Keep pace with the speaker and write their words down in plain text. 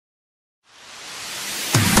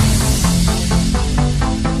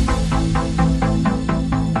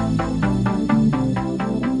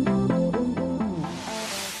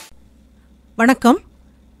வணக்கம்.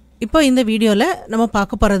 இப்போ இந்த வீடியோவில் நம்ம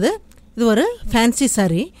பார்க்க போகிறது இது ஒரு ஃபேன்சி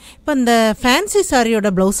சாரீ. இப்போ இந்த ஃபேன்சி சாரியோட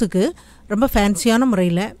ப்ளவுஸுக்கு ரொம்ப ஃபேன்சியான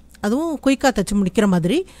முறையில் அதுவும் குயிக்காக தைச்சி முடிக்கிற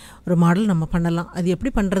மாதிரி ஒரு மாடல் நம்ம பண்ணலாம். அது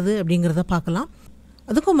எப்படி பண்ணுறது அப்படிங்கிறத பார்க்கலாம்.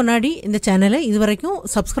 அதுக்கு முன்னாடி இந்த சேனலை இது வரைக்கும்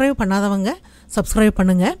சப்ஸ்கிரைப் பண்ணாதவங்க சப்ஸ்கிரைப்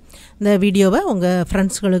பண்ணுங்கள். இந்த வீடியோவை உங்கள்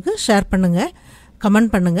ஃப்ரெண்ட்ஸ்களுக்கு ஷேர் பண்ணுங்கள்,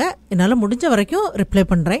 கமெண்ட் பண்ணுங்கள். என்னால் முடிஞ்ச வரைக்கும் ரிப்ளை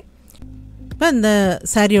பண்ணுறேன். இப்போ இந்த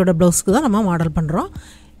சாரியோட ப்ளவுஸுக்கு தான் நம்ம மாடல் பண்ணுறோம்.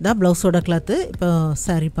 இதான் ப்ளவுஸோட கிளாத்து. இப்போ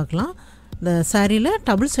சாரீ பார்க்கலாம். இந்த சாரியில்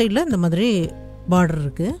டபுள் சைடில் இந்த மாதிரி பார்டர்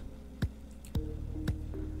இருக்குது.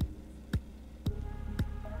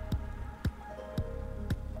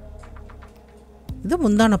 இது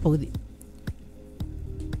முந்தான பகுதி.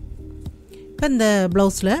 இப்போ இந்த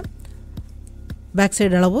ப்ளவுஸில் பேக்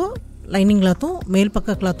சைடு அளவு லைனிங் கிளாத்தும் மேல்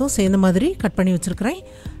பக்க கிளாத்தும் சேர்ந்த மாதிரி கட் பண்ணி வச்சுருக்கிறேன்.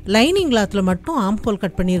 லைனிங் கிளாத்தில் மட்டும் ஆம்ஹோல்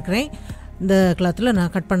கட் பண்ணியிருக்கிறேன். இந்த கிளாத்தில்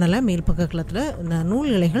நான் கட் பண்ணலை. மேல் பக்க கிளாத்தில் இந்த நூல்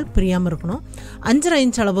இலைகள் பிரியாமல் இருக்கணும். 5.5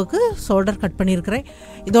 இன்ச் அளவுக்கு ஷோல்டர் கட் பண்ணியிருக்கிறேன்.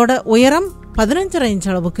 இதோட உயரம் 15.5 இன்ச்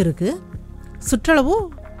அளவுக்கு இருக்குது. சுற்றளவு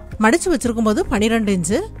மடித்து வச்சுருக்கும் போது 12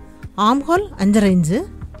 இன்ச்சு, ஆம்ஹோல் 5.5 இன்ச்சு,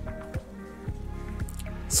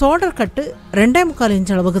 ஷோல்டர் கட்டு 2.25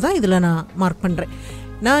 இன்ச் அளவுக்கு தான் இதில் நான் மார்க் பண்ணுறேன்.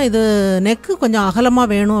 நான் இது நெக்கு கொஞ்சம்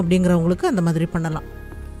அகலமாக வேணும் அப்படிங்கிறவங்களுக்கு அந்த மாதிரி பண்ணலாம்.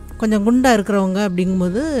 கொஞ்சம் குண்டாக இருக்கிறவங்க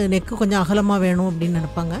அப்படிங்கும்போது நெக்கு கொஞ்சம் அகலமாக வேணும் அப்படின்னு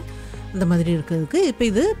நினைப்பாங்க. அந்த மாதிரி இருக்கிறதுக்கு இப்போ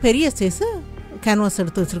இது பெரிய சைஸு கேன்வாஸ்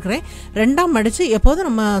எடுத்து வச்சுருக்கிறேன். 2ஆம் மடித்து எப்போதும்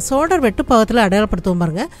நம்ம ஷோல்டர் வெட்டு பாகத்தில் அடையாளப்படுத்துவோம்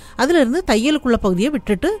பாருங்கள். அதிலிருந்து தையலுக்குள்ள பகுதியை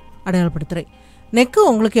விட்டுட்டு அடையாளப்படுத்துகிறேன். நெக்கு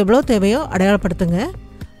உங்களுக்கு எவ்வளோ தேவையோ அடையாளப்படுத்துங்க.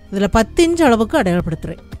 இதில் 10 இன்ச் அளவுக்கு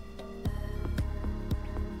அடையாளப்படுத்துகிறேன்.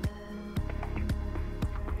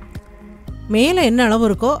 மேலே என்ன அளவு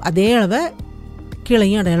இருக்கோ அதே அளவை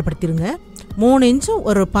கீழையும் அடையாளப்படுத்திடுங்க. 3 இன்ச்சு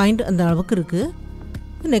ஒரு பாயிண்ட் அந்த அளவுக்கு இருக்குது.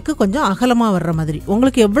 நெக்கு கொஞ்சம் அகலமாக வர்ற மாதிரி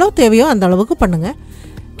உங்களுக்கு எவ்வளோ தேவையோ அந்த அளவுக்கு பண்ணுங்கள்.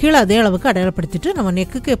 கீழே அதே அளவுக்கு அடையாளப்படுத்திட்டு நம்ம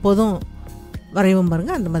நெக்குக்கு எப்போதும் வரைவோம்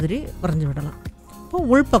பாருங்கள், அந்த மாதிரி வரைஞ்சி விடலாம். இப்போது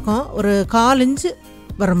உள்பக்கம் ஒரு 1/4 இன்ச்சு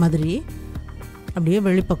வர்ற மாதிரி, அப்படியே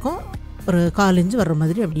வெளிப்பக்கம் ஒரு 1/4 இன்ச்சு வர்ற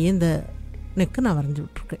மாதிரி அப்படியே இந்த நெக்கு நான் வரைஞ்சி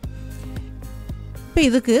விட்ருக்கேன். இப்போ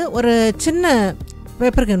இதுக்கு ஒரு சின்ன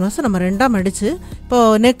பேப்பர் கேன்வாஸ் நம்ம 2ஆக மடித்து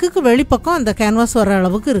இப்போது நெக்குக்கு வெளிப்பக்கம் அந்த கேன்வாஸ் வர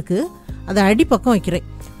அளவுக்கு இருக்குது. அதை அடிப்பக்கம் வைக்கிறேன்.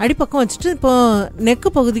 அடிப்பக்கம் வச்சுட்டு இப்போது நெக்கு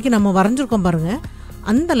பகுதிக்கு நம்ம வரைஞ்சிருக்கோம் பாருங்கள்,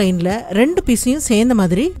 அந்த லைனில் 2 பீஸையும் சேர்ந்த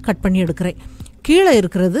மாதிரி கட் பண்ணி எடுக்கிறேன். கீழே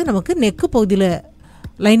இருக்கிறது நமக்கு நெக்கு பகுதியில்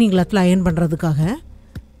லைனிங் கிளாத்தில் அயர்ன் பண்ணுறதுக்காக.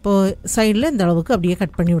 இப்போது சைடில் இந்த அளவுக்கு அப்படியே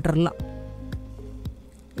கட் பண்ணி விட்டுறலாம்.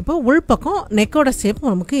 இப்போது உள்பக்கம் நெக்கோட ஷேப்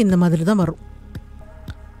நமக்கு இந்த மாதிரி தான் வரும்.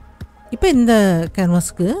 இப்போ இந்த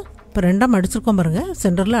கேன்வாஸுக்கு இப்போ 2ஆக மடிச்சிருக்கோம் பாருங்கள்,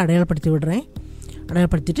 சென்டரில் அடையாளப்படுத்தி விடுறேன்.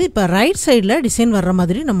 அடையாளப்படுத்திட்டு இப்போ ரைட் சைடில் டிசைன் வர்ற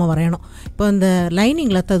மாதிரி நம்ம வரையணும். இப்போ இந்த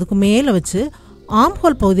லைனிங் கிளாத் அதுக்கு மேலே வச்சு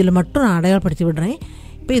ஆம்ஹோல் பகுதியில் மட்டும் நான் அடையாளப்படுத்தி விடுறேன்.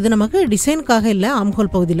 இப்போ இது நமக்கு டிசைனுக்காக இல்லை,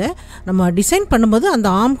 ஆம்ஹோல் பகுதியில் நம்ம டிசைன் பண்ணும்போது அந்த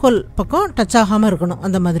ஆம்ஹோல் பக்கம் டச் ஆகாமல் இருக்கணும்.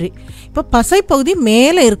 அந்த மாதிரி இப்போ பசை பகுதி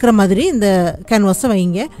மேலே இருக்கிற மாதிரி இந்த கேன்வாஸை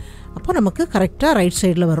வைங்க. அப்போ நமக்கு கரெக்டாக ரைட்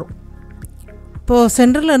சைடில் வரும். இப்போது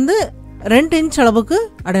சென்டர்லேருந்து 2 இன்ச் அளவுக்கு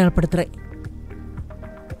அடையாளப்படுத்துகிறேன்.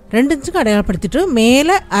 2 இன்ச்சுக்கு அடையாளப்படுத்திட்டு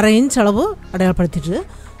மேலே 1/2 இன்ச் அளவு அடையாளப்படுத்திட்டு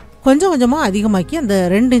கொஞ்சம் கொஞ்சமாக அதிகமாக்கி அந்த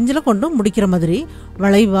 2 இன்ச்சில் கொண்டு முடிக்கிற மாதிரி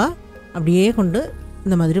வளைவாக அப்படியே கொண்டு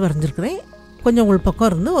இந்த மாதிரி வரைஞ்சிருக்கிறேன். கொஞ்சம் உள்பக்கம்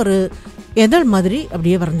இருந்து ஒரு எதழ் மாதிரி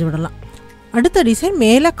அப்படியே வரைஞ்சி விடலாம். அடுத்த டிசைன்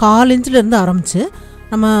மேலே 1/4 இன்ச்சிலேருந்து ஆரம்பித்து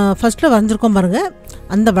நம்ம ஃபஸ்ட்டில் வரைஞ்சிருக்கோம் பாருங்கள்,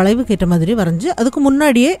 அந்த வளைவுக்கு ஏற்ற மாதிரி வரைஞ்சி அதுக்கு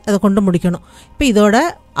முன்னாடியே அதை கொண்டு முடிக்கணும். இப்போ இதோட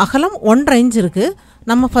அகலம் 1.5 இன்ச் இருக்குது.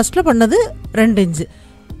 நம்ம ஃபஸ்ட்டில் பண்ணது 2 இன்ச்சு.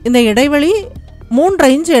 இந்த இடைவெளி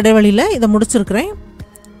 3.5 இன்ச்சு இடைவெளியில் இதை முடிச்சிருக்கிறேன்.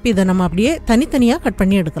 இப்போ இதை நம்ம அப்படியே தனித்தனியாக கட்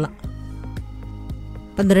பண்ணி எடுக்கலாம்.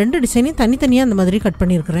 இப்போ இந்த 2 டிசைனையும் தனித்தனியாக அந்த மாதிரி கட்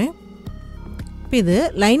பண்ணியிருக்கிறேன். இப்போ இது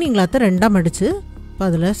லைனிங் கிளாத்தை 2ஆக மடித்து இப்போ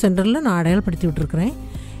அதில் சென்டரில் நான் அடையாளப்படுத்தி விட்டுருக்கிறேன்.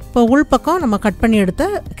 இப்போ உள்பக்கம் நம்ம கட் பண்ணி எடுத்த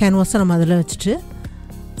கேன்வாஸை நம்ம அதில் வச்சுட்டு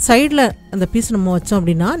சைடில் அந்த பீஸ் நம்ம வச்சோம்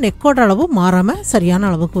அப்படின்னா நெக்கோட அளவு மாறாமல் சரியான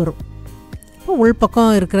அளவுக்கு வரும். இப்போ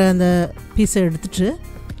உள்பக்கம் இருக்கிற அந்த பீஸை எடுத்துட்டு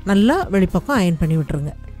நல்லா வெளிப்பக்கம் அயர்ன் பண்ணி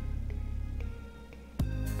விட்டுருங்க.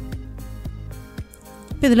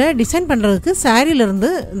 இதில் டிசைன் பண்ணுறதுக்கு சாரியிலேருந்து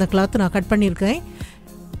இந்த கிளாத்து நான் கட் பண்ணியிருக்கேன்.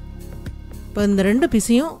 இப்போ இந்த 2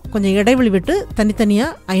 பீஸையும் கொஞ்சம் இடைவெளி விட்டு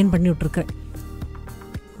தனித்தனியாக அயர்ன் பண்ணி விட்ருக்கேன்.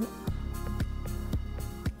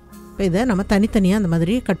 இப்போ இதை நம்ம தனித்தனியாக அந்த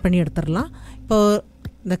மாதிரி கட் பண்ணி எடுத்துடலாம். இப்போது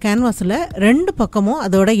இந்த கேன்வாஸில் 2 பக்கமும்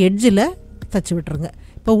அதோட எட்ஜில் தச்சு விட்டுருங்க.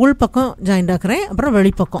 இப்போ உள் பக்கம் ஜாயிண்ட் ஆக்குறேன், அப்புறம்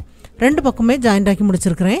வெளிப்பக்கம் 2 பக்கமே ஜாயிண்ட் ஆக்கி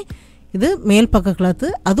முடிச்சிருக்கிறேன். இது மேல் பக்க கிளாத்து,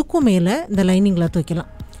 அதுக்கும் மேலே இந்த லைனிங் கிளாத்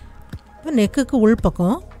வைக்கலாம். இப்போ நெக்குக்கு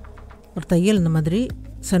உள்பக்கம் ஒரு தையல் இந்த மாதிரி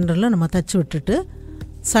சென்டரில் நம்ம தைச்சி விட்டுட்டு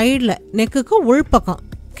சைடில் நெக்குக்கு உள்பக்கம்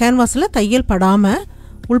கேன்வாஸில் தையல் படாமல்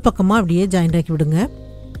உள்பக்கமாக அப்படியே ஜாயிண்ட் ஆக்கி விடுங்க.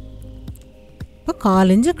 இப்போ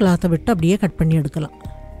 1/4 இன்ச்சு கிளாத்தை விட்டு அப்படியே கட் பண்ணி எடுக்கலாம்.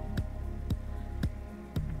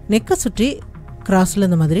 நெக்கை சுற்றி கிராஸில்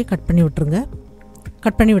இந்த மாதிரி கட் பண்ணி விட்டுருங்க.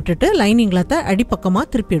 கட் பண்ணி விட்டுட்டு லைனிங் கிளாத்தை அடிப்பக்கமாக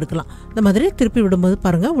திருப்பி எடுக்கலாம். இந்த மாதிரி திருப்பி விடும்போது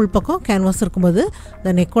பாருங்கள், உள்பக்கம் கேன்வாஸ் இருக்கும்போது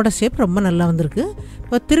இந்த நெக்கோட ஷேப் ரொம்ப நல்லா வந்திருக்கு.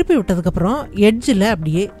 இப்போ திருப்பி விட்டதுக்கப்புறம் எட்ஜில்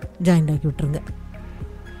அப்படியே ஜாயிண்ட் ஆக்கி விட்டுருங்க.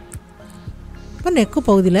 இப்போ நெக்கு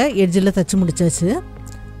பகுதியில் எட்ஜில் தைச்சி முடிச்சாச்சு.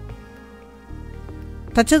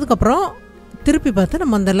 தைச்சதுக்கப்புறம் திருப்பி பார்த்து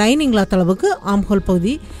நம்ம அந்த லைனிங் கிளாத் அளவுக்கு ஆம்ஹோல்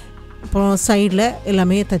பகுதி அப்புறம் சைடில்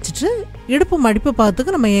எல்லாமே தைச்சிட்டு இடுப்பு மடிப்பு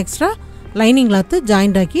பார்த்துக்கு நம்ம எக்ஸ்ட்ரா லைனிங் கிளாத்து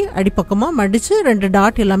ஜாயிண்ட் ஆக்கி அடிப்பக்கமாக மடித்து 2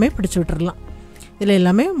 டாட் எல்லாமே பிடிச்சி விட்டுறலாம். இதில்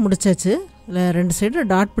எல்லாமே முடிச்சாச்சு. இதில் 2 சைடு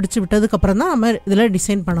டாட் பிடிச்சி விட்டதுக்கப்புறம் தான் நம்ம இதில்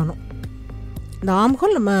டிசைன் பண்ணணும். இந்த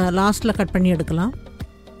ஆம்ஹோல் நம்ம லாஸ்ட்டில் கட் பண்ணி எடுக்கலாம்.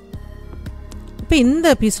 இப்போ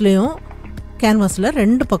இந்த பீஸ்லேயும் கேன்வாஸில்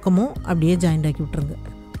 2 பக்கமும் அப்படியே ஜாயிண்ட் ஆக்கி விட்டுருங்க.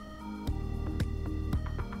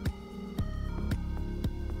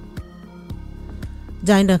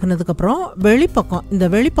 ஜாயிண்ட் ஆக்கினதுக்கப்புறம் வெளிப்பக்கம், இந்த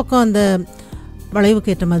வெளிப்பக்கம் அந்த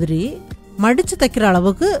வளைவுக்கு ஏற்ற மாதிரி மடித்து தைக்கிற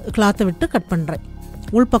அளவுக்கு கிளாத்தை விட்டு கட் பண்ணுறேன்.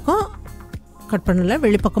 உள்பக்கம் கட் பண்ணலை,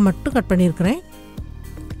 வெளிப்பக்கம் மட்டும் கட் பண்ணியிருக்கிறேன்.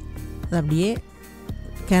 அது அப்படியே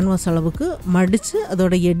கேன்வாஸ் அளவுக்கு மடித்து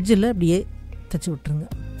அதோட எட்ஜில் அப்படியே தைச்சி விட்டுருங்க.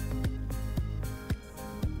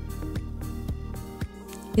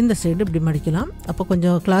 இந்த சைடு இப்படி மடிக்கலாம். அப்போ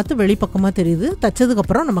கொஞ்சம் கிளாத்து வெளிப்பக்கமாக தெரியுது.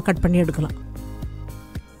 தைச்சதுக்கப்புறம் நம்ம கட் பண்ணி எடுக்கலாம்.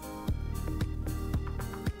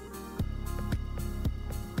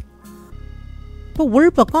 இப்போ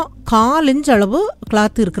உள்பக்கம் 1/4 இன்ச் அளவு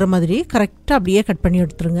கிளாத்து இருக்கிற மாதிரி கரெக்டாக அப்படியே கட் பண்ணி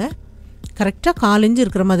எடுத்துருங்க. கரெக்டாக 1/4 இன்ச்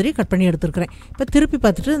இருக்கிற மாதிரி கட் பண்ணி எடுத்துருக்குறேன். இப்போ திருப்பி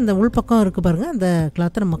பார்த்துட்டு இந்த உள்பக்கம் இருக்குது பாருங்கள், அந்த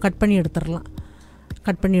கிளாத்தை நம்ம கட் பண்ணி எடுத்துடலாம்.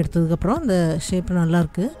 கட் பண்ணி எடுத்ததுக்கப்புறம் இந்த ஷேப்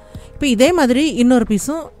நல்லாயிருக்கு. இப்போ இதே மாதிரி இன்னொரு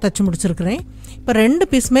பீஸும் தைச்சி முடிச்சிருக்கிறேன். இப்போ 2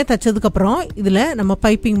 பீஸுமே தைச்சதுக்கப்புறம் இதில் நம்ம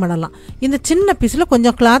பைப்பிங் பண்ணலாம். இந்த சின்ன பீஸில்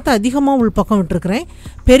கொஞ்சம் கிளாத்தை அதிகமாக உள்பக்கம் விட்டுருக்குறேன்.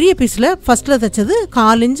 பெரிய பீஸில் ஃபஸ்ட்டில் தைச்சது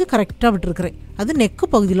 1/4 இன்ச்சு கரெக்டாக விட்டுருக்குறேன். அது நெக்கு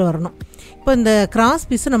பகுதியில் வரணும். இப்போ இந்த கிராஸ்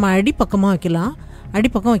பீஸை நம்ம அடிப்பக்கமாக வைக்கலாம்.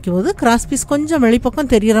 அடிப்பக்கம் வைக்கும்போது கிராஸ் பீஸ் கொஞ்சம் வெளிப்பக்கம்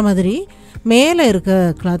தெரிகிற மாதிரி மேலே இருக்க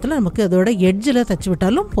கிளாத்தில் நமக்கு அதோட எட்ஜில் தைச்சி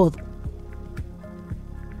விட்டாலும் போதும்.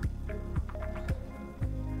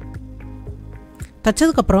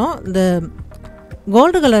 தைச்சதுக்கப்புறம் இந்த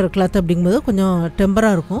கோல்டு கலர் கிளாத் அப்படிங்கும்போது கொஞ்சம்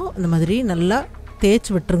டெம்பராக இருக்கும். இந்த மாதிரி நல்லா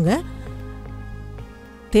தேய்ச்சி விட்டுருங்க.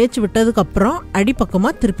 தேய்ச்சி விட்டதுக்கப்புறம்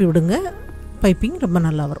அடிப்பக்கமாக திருப்பி விடுங்க. பைப்பிங் ரொம்ப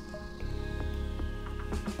நல்லா வரும்.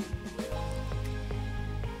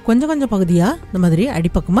 கொஞ்சம் கொஞ்சம் பகுதியாக இந்த மாதிரி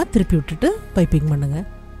அடிப்பக்கமாக திருப்பி விட்டுட்டு பைப்பிங் பண்ணுங்கள்.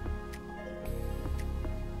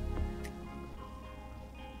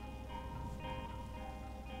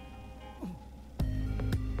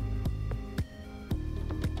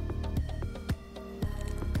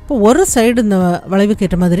 இப்போ ஒரு சைடு இந்த வளைவுக்கு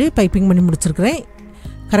ஏற்ற மாதிரி பைப்பிங் பண்ணி முடிச்சிருக்கிறேன்.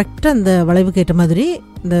 கரெக்டாக இந்த வளைவுக்கு ஏற்ற மாதிரி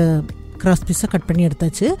இந்த கிராஸ் பீஸை கட் பண்ணி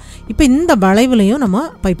எடுத்தாச்சு. இப்போ இந்த வளைவுலையும் நம்ம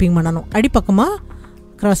பைப்பிங் பண்ணணும். அடிப்பக்கமாக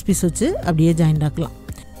கிராஸ் பீஸ் வச்சு அப்படியே ஜாயிண்ட் ஆக்கலாம்.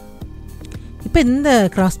 இப்போ இந்த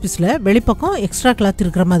கிராஸ் பீஸில் வெளிப்பக்கம் எக்ஸ்ட்ரா கிளாத்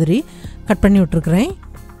இருக்கிற மாதிரி கட் பண்ணி விட்டுருக்குறேன்.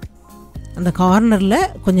 அந்த கார்னரில்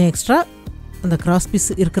கொஞ்சம் எக்ஸ்ட்ரா அந்த கிராஸ் பீஸ்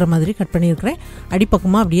இருக்கிற மாதிரி கட் பண்ணியிருக்கிறேன்.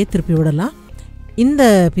 அடிப்பக்கமாக அப்படியே திருப்பி விடலாம். இந்த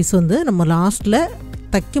பீஸ் வந்து நம்ம லாஸ்ட்டில்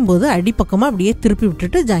தைக்கும்போது அடிப்பக்கமாக அப்படியே திருப்பி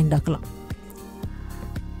விட்டுட்டு ஜாயிண்ட் ஆக்கலாம்.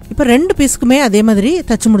 இப்போ 2 பீஸுக்குமே அதே மாதிரி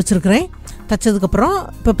தைச்சி முடிச்சிருக்கிறேன். தைச்சதுக்கப்புறம்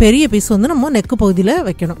இப்போ பெரிய பீஸ் வந்து நம்ம நெக்கு பகுதியில்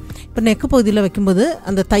வைக்கணும். இப்போ நெக்கு பகுதியில் வைக்கும்போது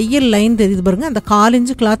அந்த தையல் லைன் தெரியுது பாருங்கள், அந்த 1/4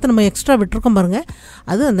 இன்ச்சு கிளாத்தை நம்ம எக்ஸ்ட்ரா விட்டுருக்கோம் பாருங்கள்,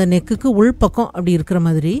 அது அந்த நெக்குக்கு உள்பக்கம் அப்படி இருக்கிற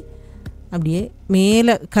மாதிரி அப்படியே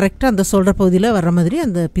மேலே கரெக்டாக அந்த ஷோல்டர் பகுதியில் வர்ற மாதிரி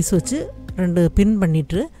அந்த பீஸ் வச்சு 2 பின்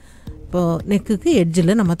பண்ணிவிட்டு இப்போது நெக்குக்கு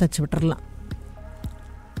எட்ஜில் நம்ம தைச்சி விட்டுறலாம்.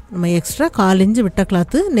 நம்ம எக்ஸ்ட்ரா 1/4 இன்ச்சு விட்ட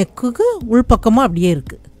கிளாத்து நெக்குக்கு உள்பக்கமாக அப்படியே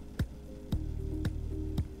இருக்குது.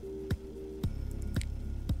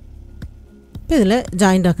 இப்போ இதில்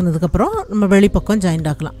ஜாயிண்ட் ஆக்குனதுக்கப்புறம் நம்ம வெளிப்பக்கம் ஜாயிண்ட்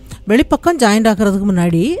ஆக்கலாம். வெளிப்பக்கம் ஜாயிண்ட் ஆக்கிறதுக்கு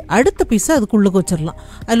முன்னாடி அடுத்த பீஸை அதுக்கு உள்ளுக்கு வச்சிடலாம்.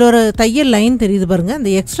 அதில் ஒரு தையல் லைன் தெரியுது பாருங்கள்,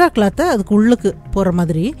 அந்த எக்ஸ்ட்ரா கிளாத்தை அதுக்கு உள்ளுக்கு போகிற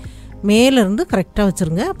மாதிரி மேலேருந்து கரெக்டாக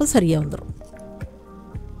வச்சுருங்க. அப்போ சரியாக வந்துடும்.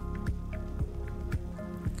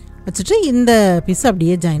 வச்சுட்டு இந்த பீஸை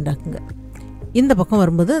அப்படியே ஜாயிண்ட் ஆக்குங்க. இந்த பக்கம்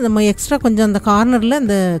வரும்போது நம்ம எக்ஸ்ட்ரா கொஞ்சம் அந்த கார்னரில்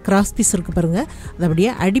அந்த கிராஸ் பீஸ் இருக்குது பாருங்கள், அதை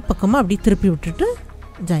அப்படியே அடிப்பக்கமாக அப்படியே திருப்பி விட்டுட்டு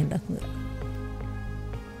ஜாயிண்ட் ஆக்குங்க.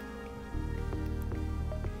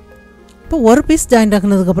 இப்போ ஒரு பீஸ் ஜாயிண்ட்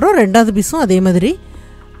ஆக்குனதுக்கப்புறம் 2வது பீஸும் அதே மாதிரி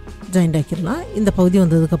ஜாயிண்ட் ஆக்கிடலாம். இந்த பகுதி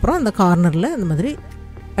வந்ததுக்கப்புறம் அந்த கார்னரில் இந்த மாதிரி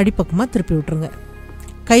அடிப்பக்கமாக திருப்பி விட்டுருங்க.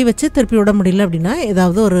 கை வச்சு திருப்பி விட முடியல அப்படின்னா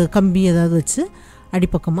ஏதாவது ஒரு கம்பி ஏதாவது வச்சு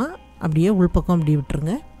அடிப்பக்கமாக அப்படியே உள்பக்கம் அப்படி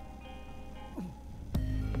விட்டுருங்க.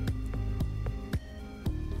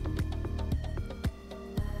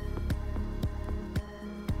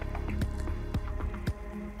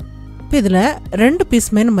 இப்போ இதில் 2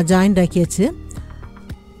 பீஸுமே நம்ம ஜாயிண்ட் ஆக்கியாச்சு.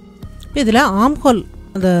 இப்போ இதில் ஆம்ஹோல்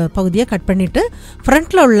அந்த பகுதியை கட் பண்ணிவிட்டு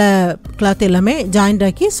ஃப்ரண்ட்டில் உள்ள கிளாத் எல்லாமே ஜாயிண்ட்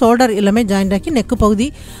ஆக்கி ஷோல்டர் எல்லாமே ஜாயிண்ட் ஆக்கி நெக்கு பகுதி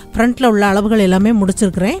ஃப்ரண்ட்டில் உள்ள அளவுகள் எல்லாமே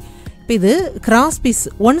முடிச்சிருக்கிறேன். இப்போ இது கிராஸ் பீஸ்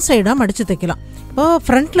ஒன் சைடாக மடித்து தைக்கலாம். இப்போது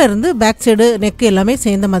ஃப்ரண்ட்டில் இருந்து பேக் சைடு நெக்கு எல்லாமே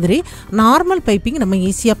சேர்ந்த மாதிரி நார்மல் பைப்பிங் நம்ம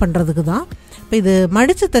ஈஸியாக பண்ணுறதுக்கு தான். இப்போ இது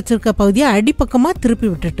மடித்து தைச்சிருக்க பகுதியை அடிப்பக்கமாக திருப்பி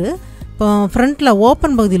விட்டுட்டு இப்போ ஃப்ரண்ட்டில்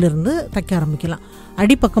ஓப்பன் பகுதியிலேருந்து தைக்க ஆரம்பிக்கலாம்.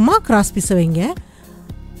 அடிப்பக்கமாக கிராஸ் பீஸை வைங்க.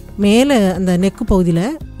 மேலே அந்த நெக்கு பகுதியில்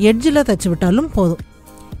எட்ஜில் தைச்சி விட்டாலும் போதும்.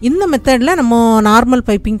 இந்த மெத்தடில் நம்ம நார்மல்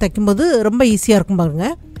பைப்பிங் தைக்கும்போது ரொம்ப ஈஸியாக இருக்கும்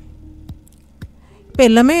பாருங்கள். இப்போ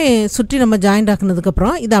எல்லாமே சுற்றி நம்ம ஜாயிண்ட்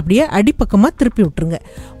ஆக்குனதுக்கப்புறம் இதை அப்படியே அடிப்பக்கமாக திருப்பி விட்டுருங்க.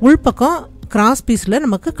 உள்பக்கம் கிராஸ் பீஸில்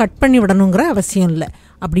நமக்கு கட் பண்ணி விடணுங்கிற அவசியம் இல்லை.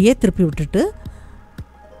 அப்படியே திருப்பி விட்டுட்டு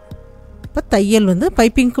இப்போ தையல்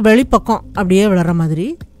பைப்பிங்க்கு வெளிப்பக்கம் அப்படியே விளற மாதிரி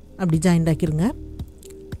அப்படி ஜாயிண்ட் ஆக்கிடுங்க.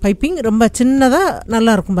 பைப்பிங் ரொம்ப சின்னதாக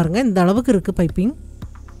நல்லா இருக்கும் பாருங்கள். இந்த அளவுக்கு இருக்குது பைப்பிங்.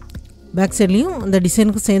 பேக் சைட்லேயும் அந்த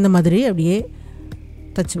டிசைனுக்கு சேர்ந்த மாதிரி அப்படியே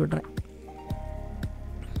தைச்சி விடுறேன்.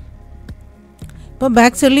 இப்போ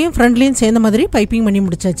பேக் சைட்லேயும் ஃப்ரண்ட்லேயும் சேர்ந்த மாதிரி பைப்பிங் பண்ணி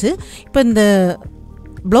முடிச்சாச்சு. இப்போ இந்த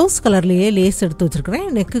ப்ளவுஸ் கலர்லேயே லேஸ் எடுத்து வச்சுருக்கிறேன்.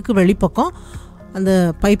 நெக்குக்கு வெளிப்பக்கம் அந்த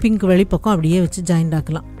பைப்பிங்க்கு வெளிப்பக்கம் அப்படியே வச்சு ஜாயிண்ட்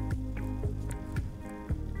ஆக்கலாம்.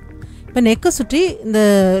 இப்போ நெக்கை சுற்றி இந்த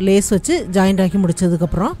லேஸ் வச்சு ஜாயிண்ட் ஆக்கி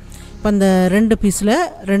முடித்ததுக்கப்புறம் இப்போ அந்த 2 பீஸில்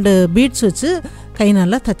 2 பீட்ஸ் வச்சு கை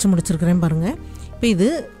நல்லா தைச்சி முடிச்சிருக்கிறேன் பாருங்கள். இப்போ இது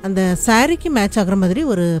அந்த சாரீக்கு மேட்ச் ஆகிற மாதிரி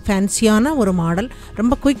ஒரு ஃபேன்சியான ஒரு மாடல்,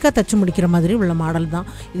 ரொம்ப குயிக்காக தைச்சி முடிக்கிற மாதிரி உள்ள மாடல் தான்.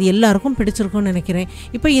 இது எல்லாருக்கும் பிடிச்சிருக்கும்னு நினைக்கிறேன்.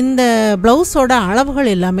 இப்போ இந்த ப்ளவுஸோட அளவுகள்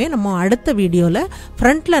எல்லாமே நம்ம அடுத்த வீடியோவில்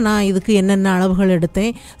ஃப்ரண்ட்டில் நான் இதுக்கு என்னென்ன அளவுகள்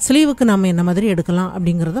எடுத்தேன், ஸ்லீவுக்கு நம்ம என்ன மாதிரி எடுக்கலாம்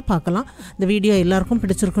அப்படிங்கிறத பார்க்கலாம். இந்த வீடியோ எல்லாருக்கும்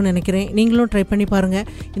பிடிச்சிருக்கும்னு நினைக்கிறேன். நீங்களும் ட்ரை பண்ணி பாருங்கள்.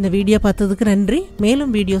 இந்த வீடியோ பார்த்ததுக்கு நன்றி.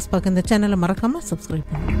 மேலும் வீடியோஸ் பார்க்க இந்த சேனலை மறக்காமல்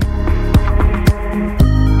சப்ஸ்கிரைப் பண்ணுங்கள்.